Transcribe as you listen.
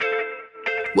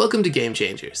Welcome to Game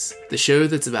Changers, the show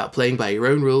that's about playing by your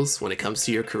own rules when it comes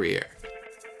to your career.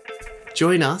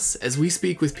 Join us as we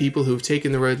speak with people who have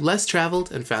taken the road less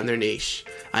traveled and found their niche.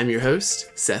 I'm your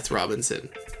host, Seth Robinson.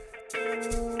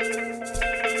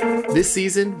 This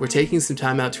season, we're taking some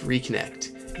time out to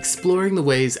reconnect, exploring the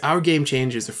ways our game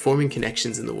changers are forming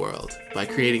connections in the world by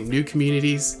creating new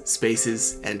communities,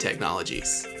 spaces, and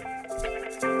technologies.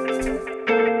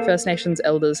 First Nations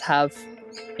elders have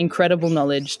incredible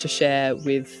knowledge to share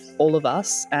with all of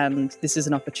us, and this is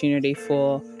an opportunity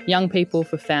for young people,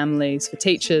 for families, for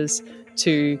teachers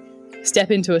to step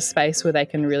into a space where they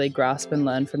can really grasp and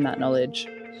learn from that knowledge.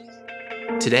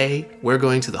 Today, we're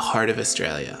going to the heart of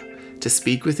Australia to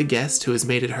speak with a guest who has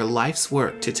made it her life's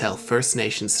work to tell First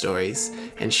Nations stories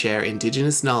and share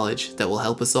Indigenous knowledge that will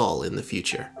help us all in the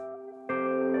future.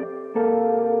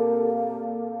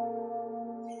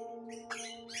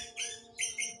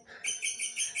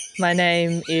 My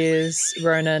name is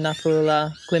Rona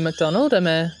Glynn-McDonald. I'm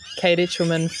a Kaytetye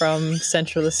woman from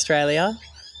Central Australia,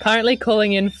 currently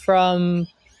calling in from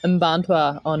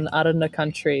Mbantua on Aranda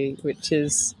country, which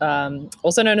is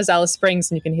also known as Alice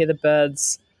Springs, and you can hear the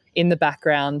birds in the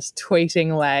background tweeting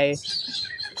away.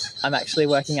 I'm actually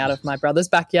working out of my brother's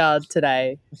backyard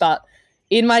today. But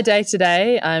in my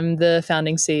day-to-day, I'm the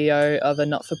founding CEO of a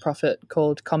not-for-profit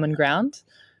called Common Ground,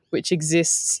 which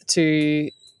exists to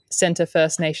centre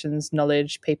First Nations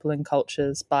knowledge, people and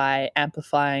cultures by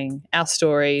amplifying our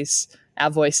stories, our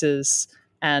voices,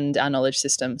 and our knowledge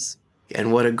systems.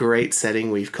 And what a great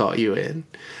setting we've caught you in.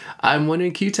 I'm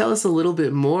wondering, can you tell us a little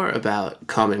bit more about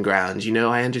Common Ground? You know,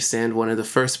 I understand one of the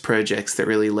first projects that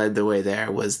really led the way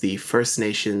there was the First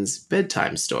Nations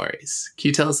bedtime stories. Can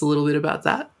you tell us a little bit about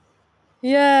that?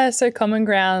 Yeah, so Common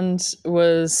Ground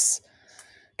was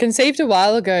conceived a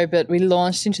while ago, but we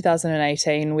launched in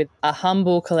 2018 with a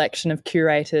humble collection of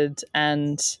curated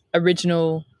and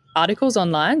original articles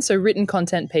online, so written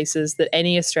content pieces that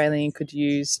any Australian could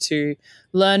use to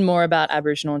learn more about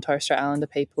Aboriginal and Torres Strait Islander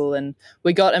people. And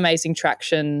we got amazing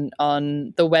traction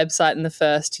on the website in the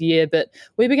first year, but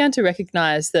we began to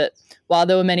recognise that while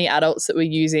there were many adults that were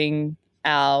using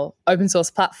our open source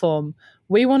platform,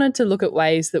 we wanted to look at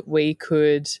ways that we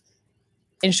could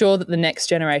ensure that the next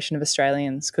generation of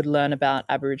Australians could learn about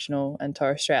Aboriginal and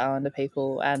Torres Strait Islander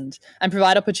people and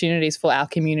provide opportunities for our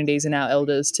communities and our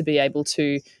elders to be able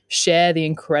to share the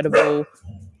incredible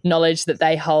knowledge that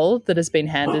they hold that has been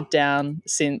handed down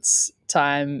since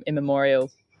time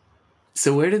immemorial.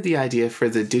 So where did the idea for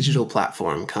the digital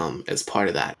platform come as part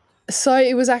of that? So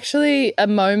it was actually a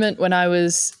moment when I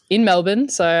was in Melbourne.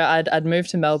 So I'd moved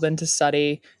to Melbourne to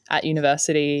study at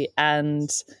university,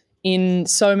 and in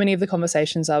so many of the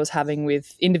conversations I was having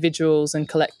with individuals and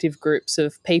collective groups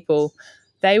of people,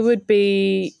 they would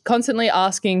be constantly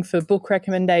asking for book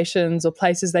recommendations or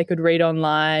places they could read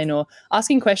online, or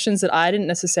asking questions that I didn't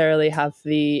necessarily have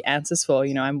the answers for.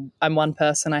 You know, I'm one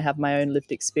person, I have my own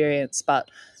lived experience, but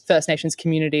First Nations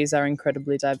communities are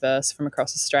incredibly diverse from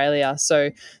across Australia.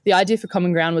 So the idea for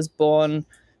Common Ground was born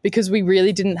because we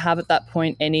really didn't have at that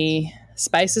point any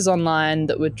spaces online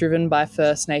that were driven by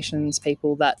First Nations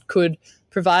people that could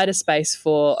provide a space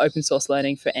for open source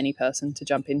learning for any person to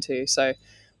jump into. So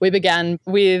we began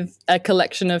with a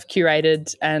collection of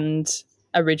curated and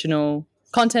original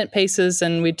content pieces,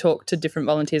 and we'd talk to different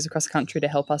volunteers across the country to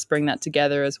help us bring that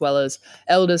together, as well as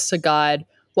elders to guide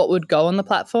what would go on the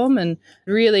platform, and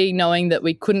really knowing that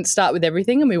we couldn't start with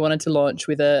everything and we wanted to launch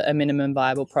with a minimum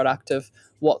viable product of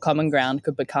what Common Ground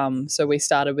could become. So we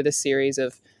started with a series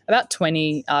of about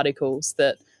 20 articles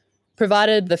that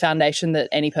provided the foundation that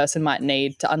any person might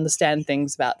need to understand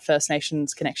things about First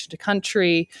Nations connection to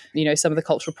country, you know, some of the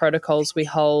cultural protocols we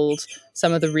hold,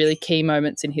 some of the really key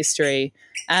moments in history.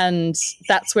 And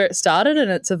that's where it started,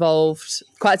 and it's evolved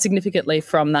quite significantly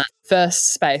from that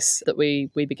first space that we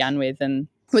began with. And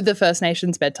with the First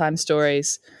Nations bedtime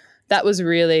stories, that was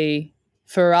really,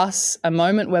 for us, a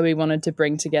moment where we wanted to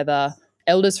bring together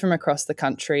elders from across the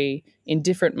country in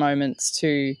different moments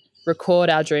to record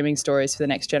our dreaming stories for the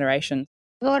next generation.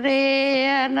 There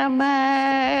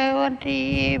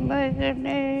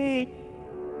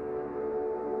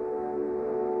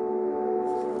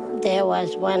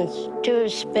was once two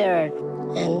spirits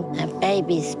and a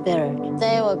baby spirit.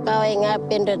 They were going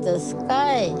up into the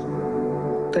sky.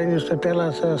 They used to tell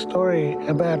us a story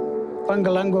about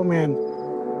Pangalango man.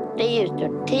 They used to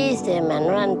tease him and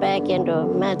run back into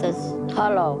Mother's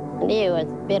hollow. And he was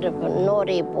a bit of a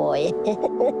naughty boy.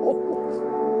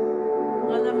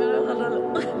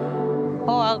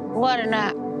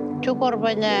 Warna cukur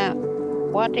banyak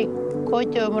wati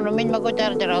kocho menemin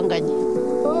makocar terangkan.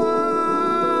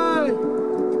 Oi!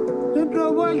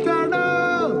 Sudah boncana!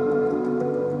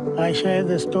 I share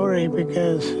this story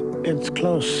because it's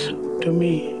close to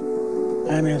me,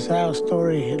 and it's our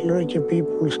story, Luritja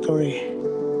people's story.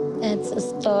 It's a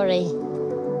story.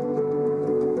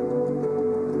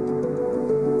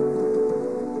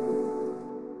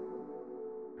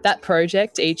 That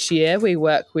project, each year we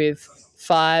work with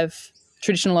 5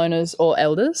 traditional owners or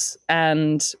elders,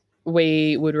 and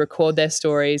we would record their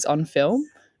stories on film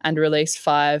and release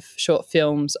 5 short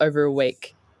films over a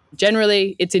week.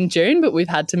 Generally, it's in June, but we've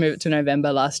had to move it to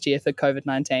November last year for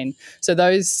COVID-19. So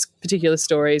those particular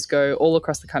stories go all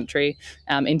across the country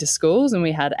into schools, and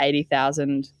we had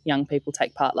 80,000 young people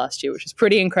take part last year, which is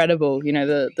pretty incredible. You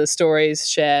know, the stories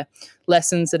share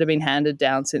lessons that have been handed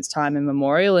down since time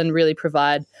immemorial and really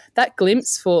provide that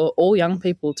glimpse for all young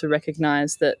people to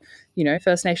recognise that, you know,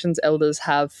 First Nations elders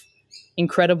have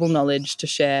incredible knowledge to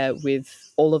share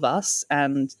with all of us,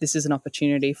 and this is an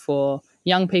opportunity for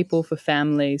young people, for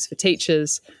families, for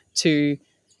teachers to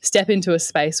step into a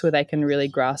space where they can really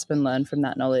grasp and learn from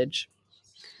that knowledge.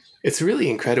 It's a really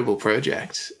incredible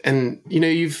project. And, you know,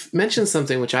 you've mentioned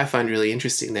something which I find really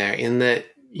interesting there, in that,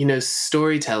 you know,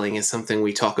 storytelling is something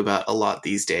we talk about a lot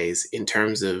these days in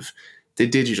terms of the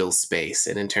digital space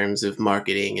and in terms of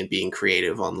marketing and being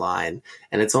creative online.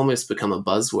 And it's almost become a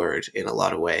buzzword in a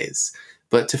lot of ways.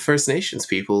 But to First Nations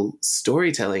people,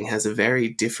 storytelling has a very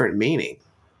different meaning.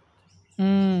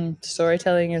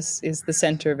 Storytelling is the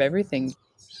center of everything.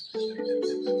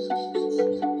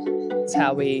 It's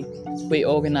how we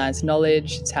organize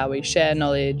knowledge, it's how we share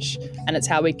knowledge, and it's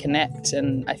how we connect.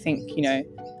 And I think, you know,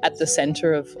 at the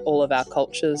center of all of our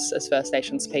cultures as First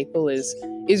Nations people is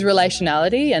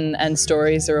relationality, and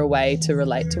stories are a way to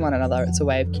relate to one another. It's a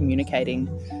way of communicating.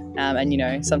 And, you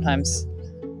know, sometimes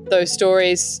those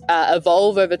stories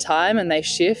evolve over time and they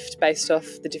shift based off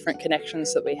the different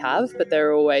connections that we have, but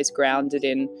they're always grounded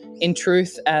in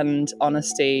truth and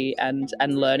honesty and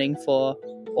learning for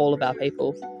all of our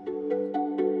people.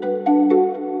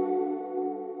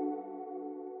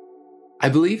 I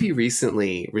believe you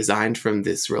recently resigned from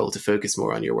this role to focus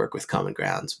more on your work with Common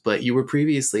Ground, but you were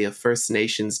previously a First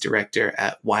Nations director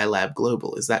at YLab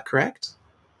Global. Is that correct?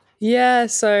 Yeah,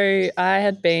 so I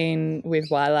had been with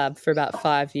YLab for about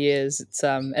 5 years. It's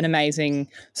an amazing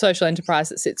social enterprise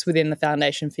that sits within the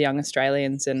Foundation for Young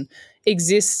Australians and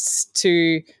exists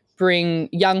to bring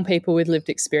young people with lived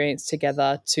experience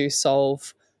together to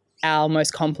solve our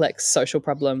most complex social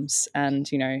problems.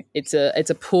 And, you know, it's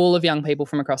a pool of young people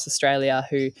from across Australia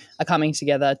who are coming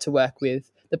together to work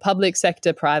with the public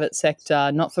sector, private sector,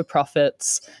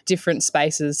 not-for-profits, different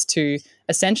spaces to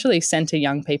essentially centre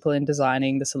young people in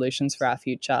designing the solutions for our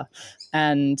future.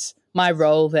 And my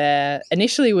role there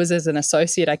initially was as an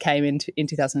associate. I came in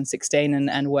 2016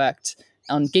 and worked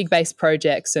on gig-based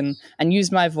projects and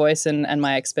used my voice and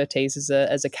my expertise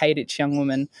as a Kaytetye young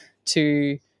woman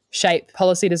to shape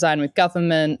policy design with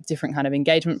government, different kind of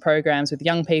engagement programs with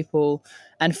young people.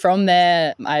 And from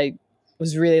there, I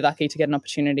was really lucky to get an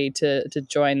opportunity to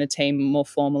join the team more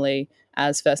formally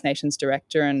as First Nations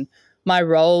director. And my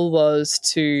role was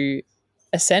to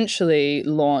essentially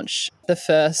launch the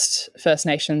first First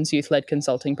Nations youth-led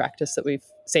consulting practice that we've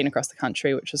seen across the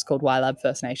country, which is called YLab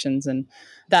First Nations. And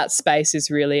that space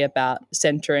is really about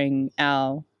centering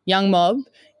our young mob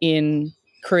in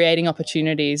creating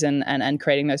opportunities and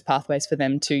creating those pathways for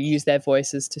them to use their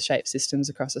voices to shape systems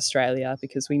across Australia,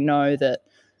 because we know that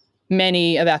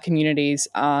many of our communities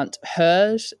aren't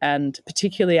heard, and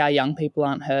particularly our young people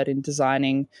aren't heard in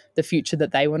designing the future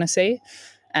that they want to see.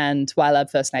 And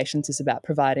YLab First Nations is about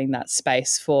providing that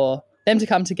space for them to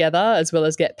come together as well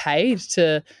as get paid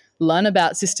to learn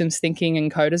about systems thinking and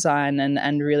co-design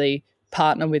and really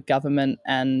partner with government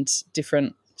and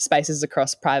different spaces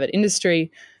across private industry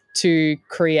to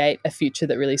create a future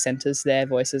that really centres their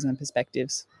voices and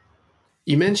perspectives.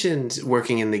 You mentioned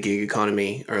working in the gig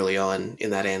economy early on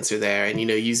in that answer there. And, you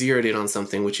know, you zeroed in on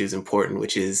something which is important,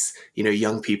 which is, you know,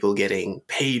 young people getting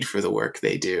paid for the work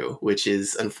they do, which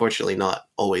is unfortunately not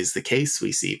always the case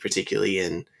we see, particularly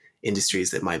in industries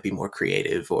that might be more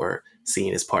creative or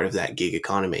seen as part of that gig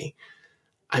economy.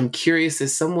 I'm curious,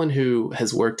 as someone who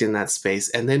has worked in that space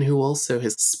and then who also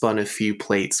has spun a few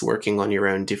plates working on your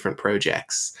own different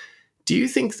projects, do you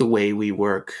think the way we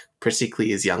work,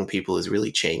 particularly as young people, is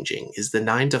really changing? Is the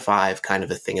 9 to 5 kind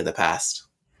of a thing of the past?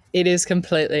 It is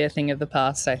completely a thing of the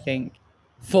past, I think.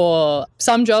 For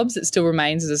some jobs, it still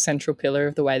remains as a central pillar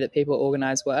of the way that people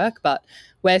organise work, but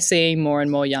we're seeing more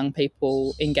and more young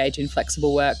people engage in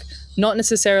flexible work, not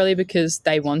necessarily because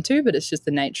they want to, but it's just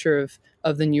the nature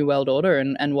of the new world order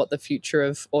and what the future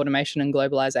of automation and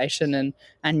globalisation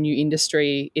and new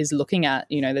industry is looking at.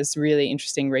 You know, there's really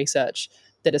interesting research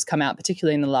that has come out,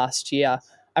 particularly in the last year,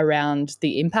 around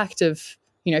the impact of,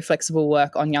 flexible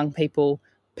work on young people,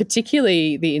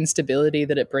 particularly the instability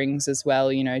that it brings as well,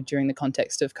 during the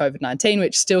context of COVID-19,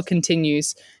 which still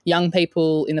continues. Young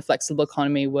people in the flexible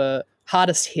economy were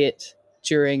hardest hit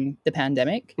during the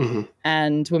pandemic. Mm-hmm.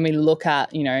 And when we look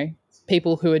at,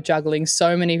 people who are juggling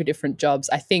so many different jobs,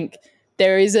 I think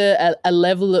there is a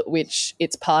level at which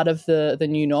it's part of the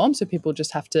new norm. So people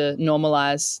just have to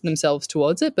normalize themselves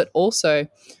towards it. But also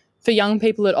for young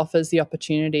people, it offers the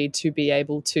opportunity to be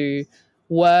able to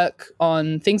work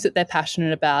on things that they're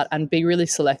passionate about and be really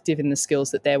selective in the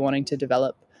skills that they're wanting to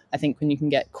develop. I think when you can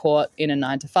get caught in a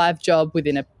 9-to-5 job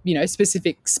within a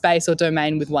specific space or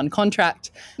domain with one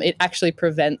contract, it actually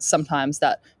prevents sometimes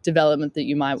that development that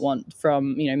you might want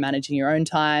from managing your own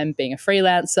time, being a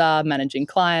freelancer, managing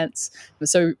clients.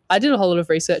 So I did a whole lot of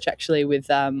research actually with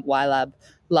YLab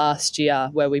last year,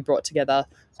 where we brought together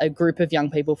a group of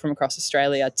young people from across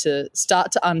Australia to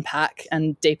start to unpack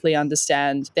and deeply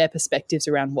understand their perspectives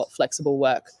around what flexible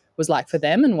work was like for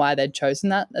them and why they'd chosen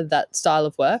that style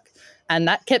of work. And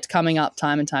that kept coming up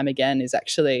time and time again, is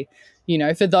actually,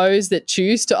 for those that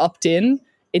choose to opt in,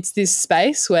 it's this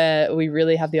space where we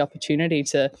really have the opportunity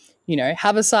to,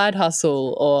 have a side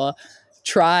hustle or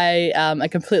try a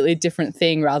completely different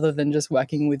thing rather than just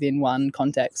working within one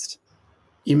context.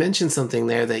 You mentioned something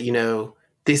there that,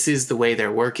 this is the way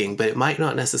they're working, but it might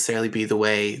not necessarily be the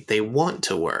way they want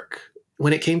to work.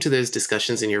 When it came to those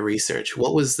discussions in your research,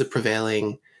 what was the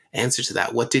prevailing answer to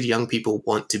that? What did young people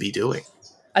want to be doing?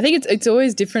 I think it's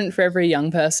always different for every young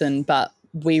person, but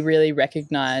we really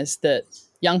recognise that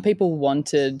young people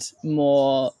wanted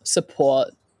more support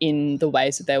in the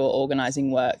ways that they were organising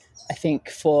work. I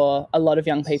think for a lot of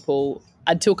young people,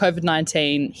 until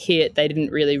COVID-19 hit, they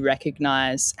didn't really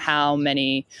recognise how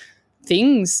many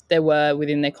things there were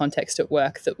within their context at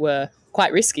work that were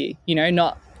quite risky,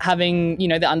 not having,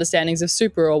 the understandings of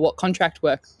super or what contract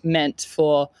work meant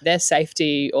for their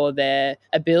safety or their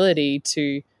ability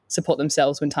to support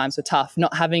themselves when times were tough,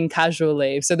 not having casual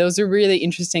leave. So there was a really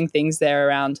interesting things there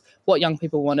around what young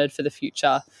people wanted for the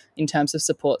future in terms of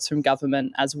supports from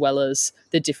government, as well as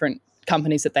the different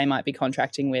companies that they might be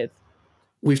contracting with.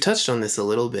 We've touched on this a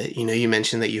little bit. You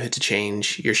mentioned that you had to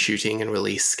change your shooting and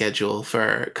release schedule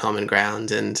for Common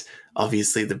Ground, and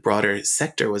obviously the broader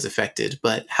sector was affected.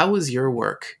 But how was your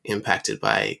work impacted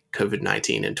by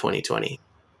COVID-19 in 2020?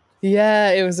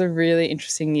 Yeah, it was a really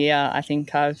interesting year. I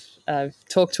think I've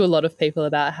talked to a lot of people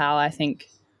about how I think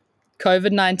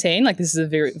COVID-19, this is a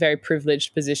very, very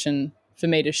privileged position for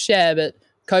me to share, but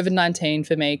COVID-19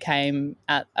 for me came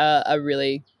at a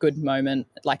really good moment.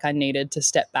 I needed to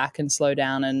step back and slow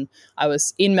down. And I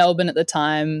was in Melbourne at the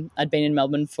time. I'd been in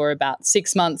Melbourne for about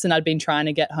 6 months, and I'd been trying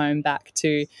to get home back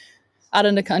to out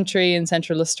in the country in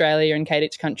Central Australia in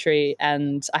Kaytetye country,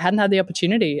 and I hadn't had the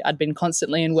opportunity. I'd been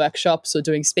constantly in workshops or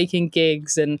doing speaking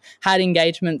gigs and had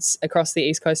engagements across the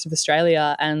east coast of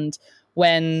Australia. And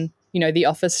when the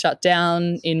office shut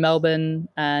down in Melbourne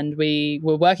and we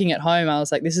were working at home, I was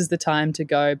like, this is the time to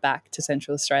go back to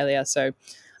Central Australia. So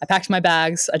I packed my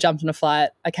bags, I jumped on a flight,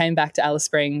 I came back to Alice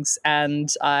Springs, and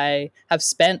I have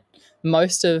spent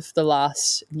most of the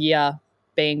last year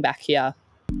being back here.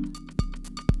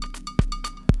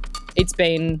 It's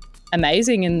been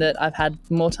amazing in that I've had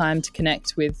more time to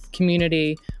connect with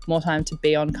community, more time to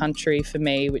be on country for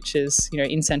me, which is,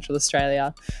 in Central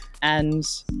Australia, and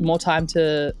more time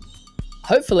to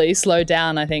hopefully slow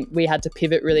down. I think we had to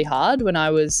pivot really hard when I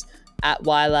was at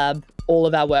YLab. All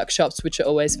of our workshops, which are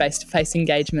always face-to-face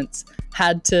engagements,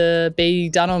 had to be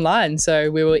done online. So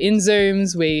we were in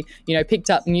Zooms. We, picked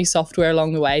up new software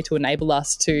along the way to enable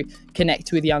us to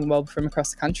connect with young mob from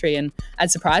across the country. And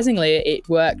surprisingly, it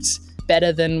worked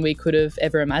better than we could have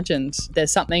ever imagined.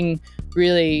 There's something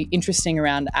really interesting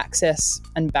around access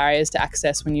and barriers to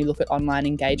access when you look at online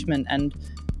engagement. And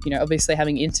obviously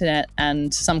having internet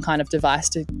and some kind of device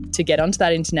to get onto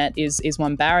that internet is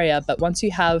one barrier. But once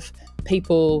you have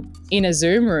people in a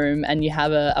Zoom room and you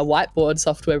have a whiteboard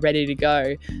software ready to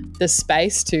go, the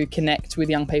space to connect with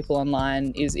young people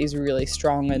online is really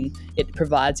strong, and it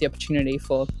provides the opportunity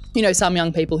for, some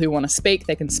young people who want to speak,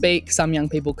 they can speak. Some young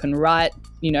people can write,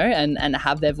 and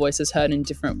have their voices heard in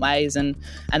different ways. And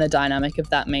the dynamic of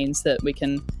that means that we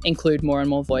can include more and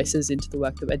more voices into the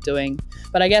work that we're doing.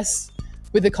 But I guess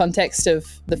with the context of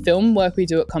the film work we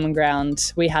do at Common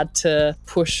Ground, we had to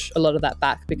push a lot of that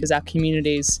back because our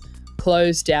communities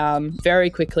closed down very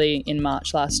quickly in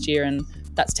March last year, and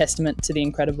that's testament to the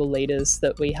incredible leaders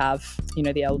that we have,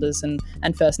 the elders and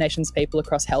First Nations people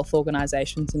across health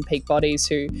organisations and peak bodies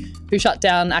who shut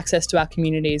down access to our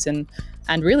communities and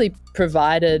really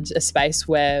provided a space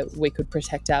where we could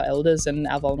protect our elders and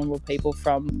our vulnerable people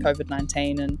from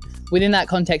COVID-19. And within that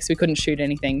context, we couldn't shoot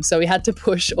anything. So we had to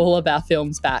push all of our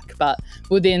films back. But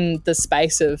within the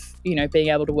space of, being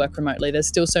able to work remotely, there's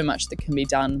still so much that can be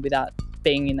done without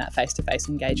being in that face-to-face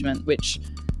engagement, which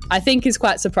I think is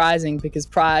quite surprising, because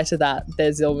prior to that,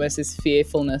 there's almost this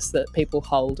fearfulness that people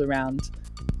hold around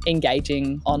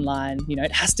engaging online.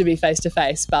 It has to be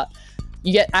face-to-face, but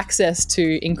you get access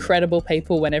to incredible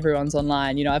people when everyone's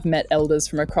online. I've met elders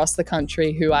from across the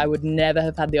country who I would never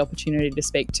have had the opportunity to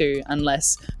speak to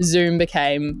unless Zoom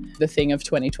became the thing of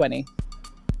 2020.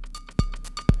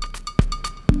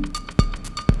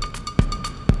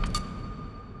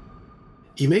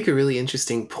 You make a really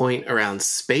interesting point around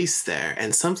space there,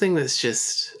 and something that's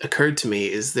just occurred to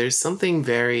me is there's something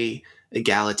very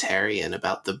egalitarian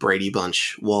about the Brady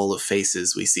Bunch wall of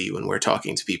faces we see when we're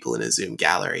talking to people in a Zoom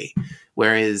gallery.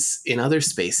 Whereas in other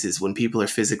spaces, when people are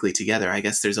physically together, I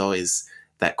guess there's always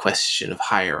that question of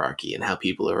hierarchy and how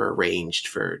people are arranged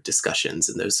for discussions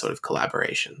and those sort of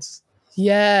collaborations.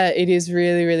 Yeah, it is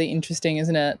really, really interesting,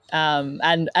 isn't it? And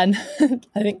I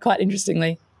think quite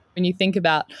interestingly, when you think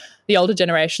about the older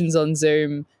generations on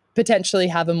Zoom potentially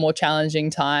have a more challenging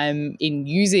time in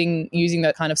using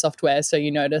that kind of software. So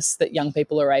you notice that young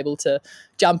people are able to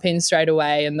jump in straight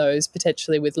away, and those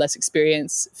potentially with less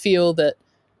experience feel that,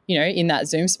 in that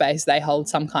Zoom space, they hold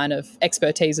some kind of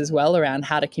expertise as well around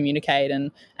how to communicate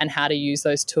and how to use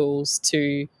those tools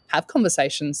to have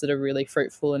conversations that are really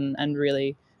fruitful and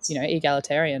really,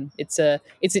 egalitarian. It's an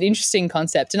interesting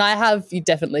concept. And I have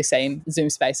definitely seen Zoom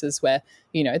spaces where,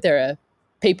 there are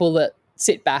people that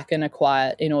sit back and are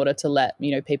quiet in order to let,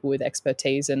 people with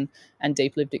expertise and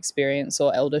deep lived experience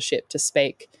or eldership to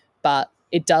speak. But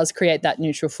it does create that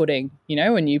neutral footing.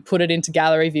 When you put it into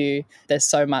gallery view, there's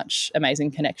so much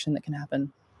amazing connection that can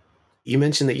happen. You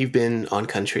mentioned that you've been on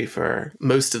country for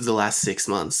most of the last 6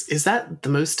 months. Is that the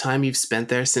most time you've spent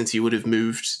there since you would have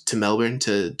moved to Melbourne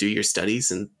to do your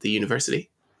studies in the university?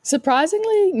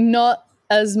 Surprisingly, not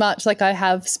as much. Like, I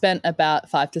have spent about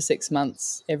 5 to 6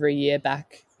 months every year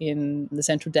back in the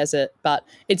Central Desert, but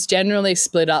it's generally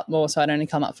split up more. So I'd only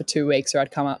come up for 2 weeks, or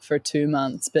I'd come up for 2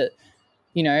 months. But,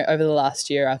 over the last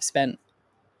year, I've spent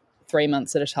 3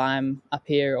 months at a time up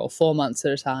here, or 4 months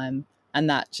at a time. And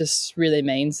that just really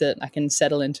means that I can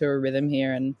settle into a rhythm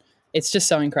here. And it's just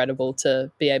so incredible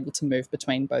to be able to move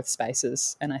between both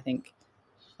spaces. And I think,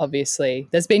 obviously,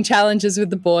 there's been challenges with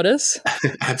the borders.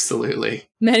 Absolutely.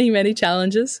 Many, many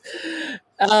challenges.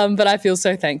 But I feel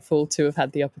so thankful to have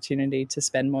had the opportunity to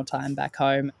spend more time back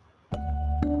home.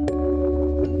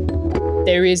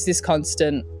 There is this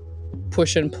constant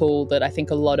push and pull that I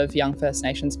think a lot of young First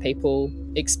Nations people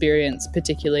experience,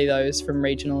 particularly those from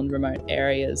regional and remote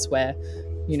areas where,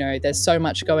 there's so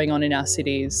much going on in our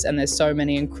cities, and there's so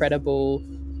many incredible,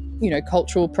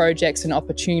 cultural projects and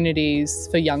opportunities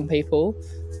for young people.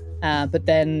 But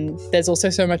then there's also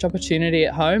so much opportunity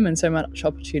at home, and so much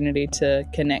opportunity to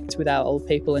connect with our old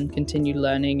people and continue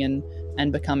learning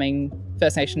and becoming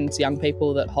First Nations young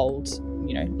people that hold,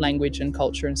 language and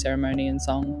culture and ceremony and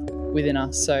song within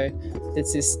us. So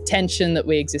there's this tension that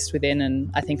we exist within, and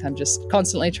I think I'm just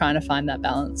constantly trying to find that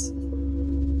balance.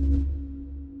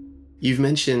 You've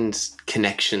mentioned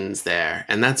connections there,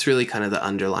 and that's really kind of the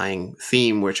underlying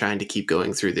theme we're trying to keep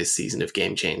going through this season of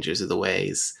Game Changers, are the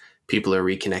ways people are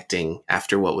reconnecting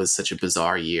after what was such a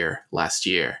bizarre year last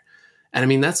year. And I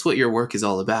mean, that's what your work is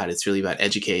all about. It's really about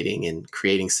educating and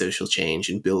creating social change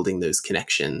and building those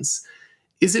connections.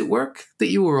 Is it work that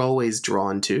you were always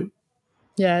drawn to?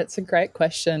 Yeah, it's a great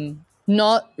question.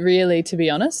 Not really, to be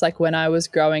honest. Like, when I was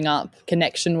growing up,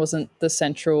 connection wasn't the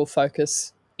central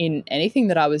focus in anything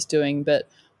that I was doing. But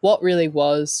what really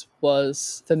was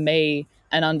for me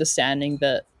an understanding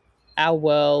that our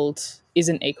world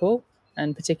isn't equal.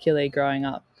 And particularly growing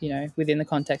up, within the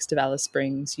context of Alice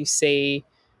Springs, you see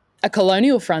a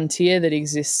colonial frontier that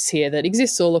exists here, that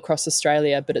exists all across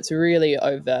Australia, but it's really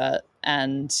overt.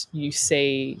 And you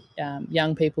see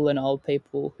young people and old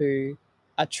people who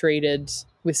are treated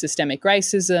with systemic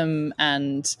racism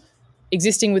and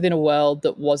existing within a world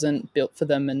that wasn't built for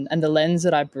them. And the lens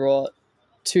that I brought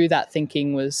to that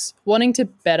thinking was wanting to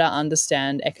better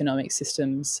understand economic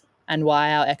systems and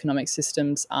why our economic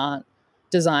systems aren't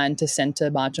designed to centre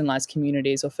marginalised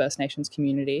communities or First Nations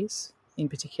communities in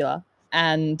particular.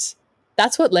 And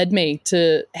that's what led me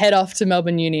to head off to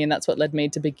Melbourne Uni, and that's what led me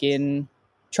to begin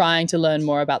trying to learn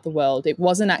more about the world. It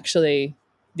wasn't actually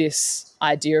this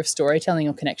idea of storytelling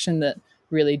or connection that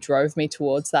really drove me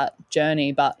towards that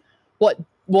journey. But what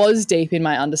was deep in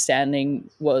my understanding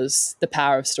was the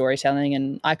power of storytelling.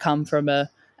 And I come from a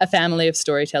family of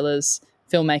storytellers,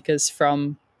 filmmakers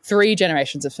from 3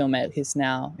 generations of filmmakers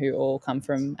now who all come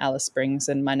from Alice Springs.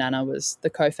 And my nana was the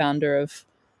co-founder of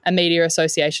a media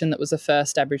association that was the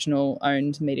first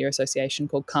Aboriginal-owned media association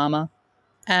called Karma.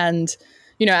 And,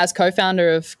 you know, as co-founder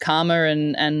of Karma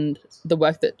and the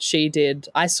work that she did,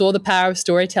 I saw the power of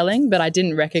storytelling, but I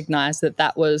didn't recognize that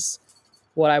that was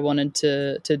what I wanted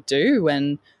to do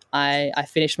when I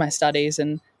finished my studies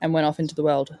and went off into the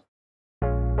world.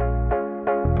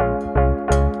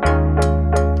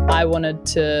 I wanted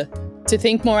to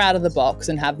think more out of the box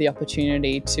and have the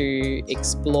opportunity to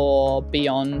explore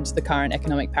beyond the current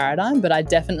economic paradigm, but I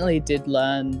definitely did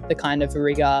learn the kind of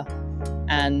rigor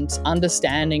and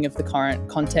understanding of the current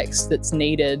context that's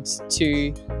needed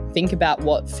to think about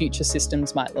what future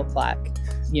systems might look like.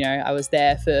 You know, I was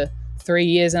there for 3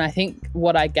 years, and I think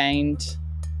what I gained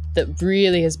that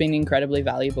really has been incredibly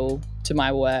valuable to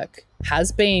my work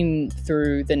has been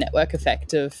through the network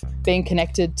effect of being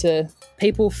connected to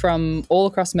people from all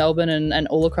across Melbourne and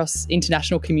all across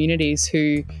international communities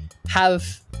who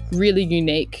have really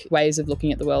unique ways of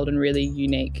looking at the world and really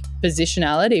unique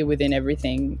positionality within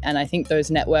everything. And I think those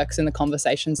networks and the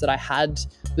conversations that I had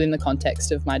within the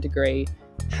context of my degree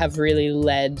have really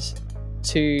led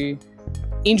to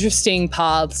interesting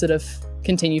paths that have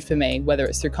continued for me, whether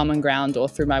it's through Common Ground or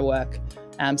through my work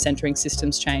centering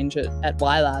systems change at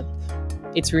YLab.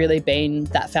 It's really been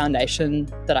that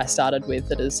foundation that I started with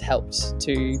that has helped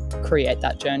to create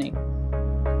that journey.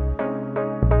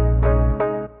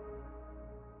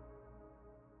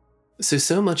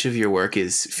 So much of your work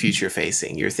is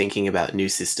future-facing. You're thinking about new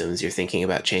systems. You're thinking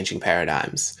about changing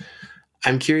paradigms.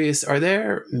 I'm curious, are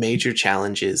there major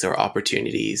challenges or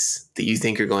opportunities that you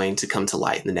think are going to come to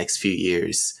light in the next few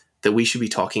years that we should be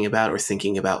talking about or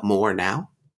thinking about more now?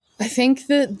 I think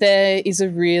that there is a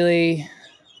really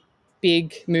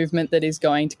big movement that is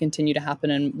going to continue to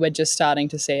happen, and we're just starting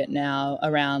to see it now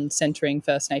around centering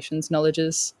First Nations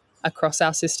knowledges across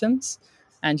our systems.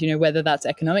 And, you know, whether that's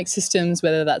economic systems,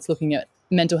 whether that's looking at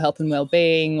mental health and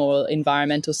well-being or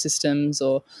environmental systems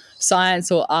or science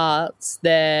or arts,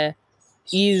 there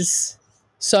is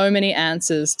so many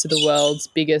answers to the world's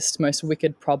biggest, most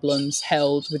wicked problems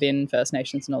held within First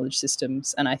Nations knowledge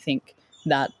systems. And I think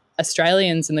that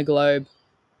Australians in the globe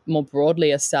more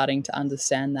broadly are starting to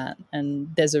understand that.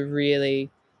 And there's a really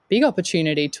big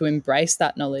opportunity to embrace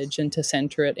that knowledge and to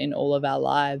centre it in all of our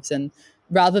lives. And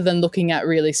rather than looking at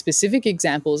really specific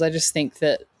examples, I just think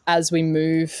that as we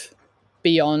move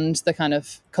beyond the kind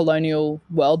of colonial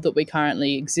world that we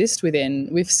currently exist within,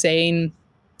 we've seen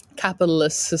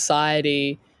capitalist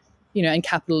society, you know, and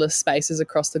capitalist spaces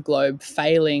across the globe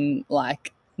failing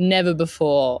like never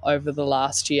before over the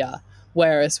last year.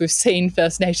 Whereas we've seen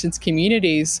First Nations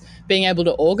communities being able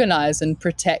to organise and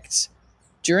protect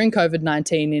during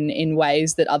COVID-19 in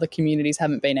ways that other communities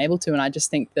haven't been able to. And I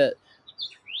just think that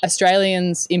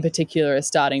Australians in particular are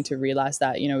starting to realise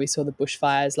that. You know, we saw the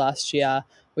bushfires last year.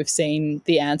 We've seen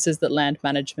the answers that land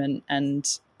management and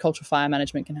cultural fire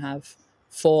management can have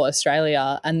for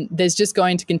Australia. And there's just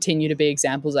going to continue to be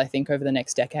examples, I think, over the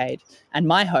next decade. And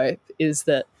my hope is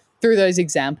that through those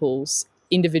examples,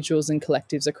 individuals and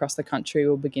collectives across the country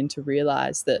will begin to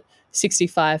realise that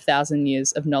 65,000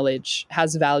 years of knowledge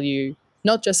has value,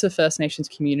 not just for First Nations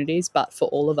communities, but for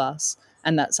all of us.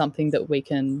 And that's something that we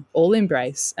can all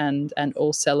embrace and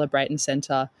all celebrate and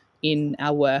centre in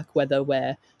our work, whether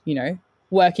we're, you know,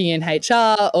 working in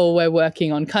HR or we're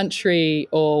working on country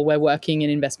or we're working in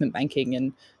investment banking.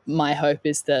 And my hope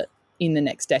is that in the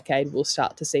next decade, we'll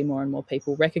start to see more and more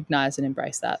people recognise and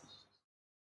embrace that.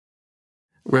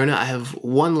 Rona, I have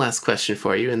one last question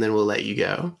for you and then we'll let you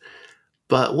go.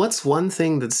 But what's one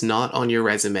thing that's not on your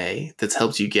resume that's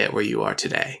helped you get where you are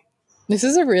today? This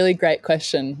is a really great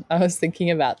question. I was thinking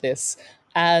about this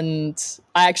and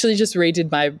I actually just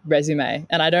redid my resume,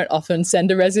 and I don't often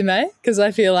send a resume because I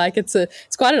feel like it's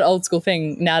quite an old school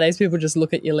thing. Nowadays people just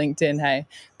look at your LinkedIn, hey.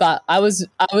 But I was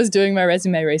doing my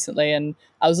resume recently and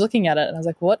I was looking at it and I was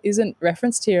like, what isn't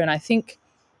referenced here? And I think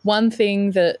one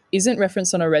thing that isn't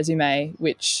referenced on a resume,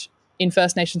 which in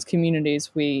First Nations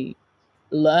communities we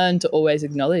learn to always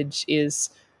acknowledge, is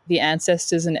the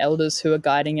ancestors and elders who are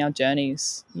guiding our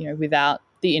journeys. You know, without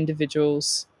the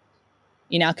individuals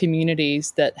in our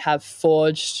communities that have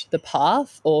forged the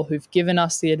path or who've given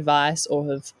us the advice or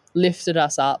have lifted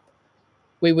us up,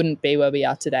 we wouldn't be where we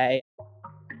are today.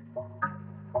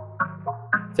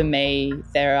 For me,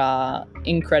 there are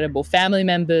incredible family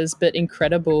members, but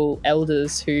incredible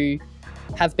elders who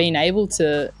have been able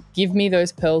to give me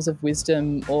those pearls of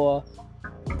wisdom or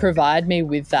provide me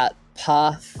with that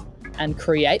path and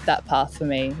create that path for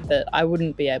me, that I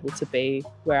wouldn't be able to be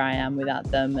where I am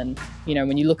without them. And, you know,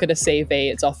 when you look at a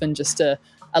CV, it's often just a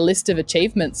list of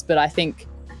achievements, but I think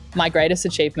my greatest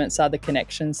achievements are the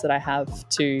connections that I have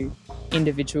to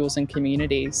individuals and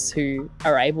communities who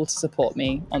are able to support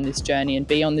me on this journey and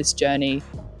be on this journey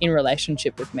in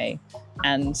relationship with me.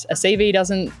 And a CV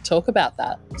doesn't talk about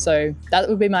that. So that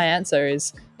would be my answer,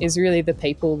 is really the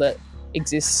people that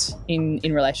exist in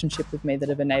relationship with me that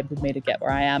have enabled me to get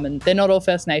where I am. And they're not all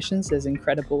First Nations. There's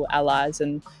incredible allies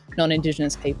and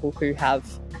non-Indigenous people who have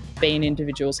been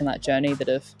individuals on that journey that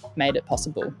have made it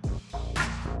possible.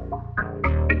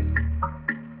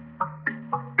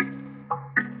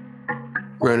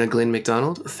 Rona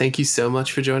Glynn-McDonald, thank you so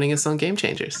much for joining us on Game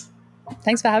Changers.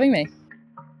 Thanks for having me.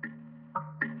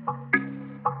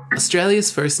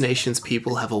 Australia's First Nations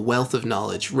people have a wealth of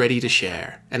knowledge ready to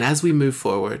share, and as we move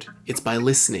forward, it's by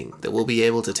listening that we'll be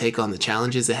able to take on the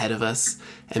challenges ahead of us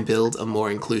and build a more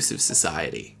inclusive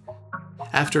society.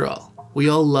 After all, we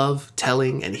all love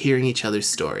telling and hearing each other's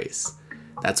stories.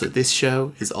 That's what this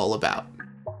show is all about.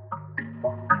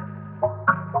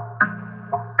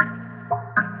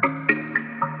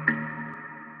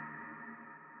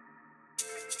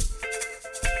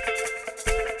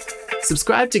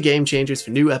 Subscribe to Game Changers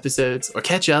for new episodes or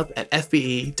catch up at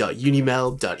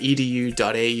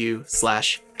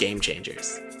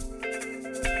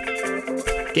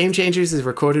fbe.unimel.edu.au/gamechangers. Game Changers is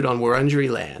recorded on Wurundjeri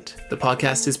land. The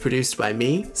podcast is produced by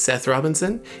me, Seth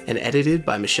Robinson, and edited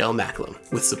by Michelle Macklem,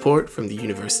 with support from the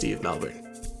University of Melbourne.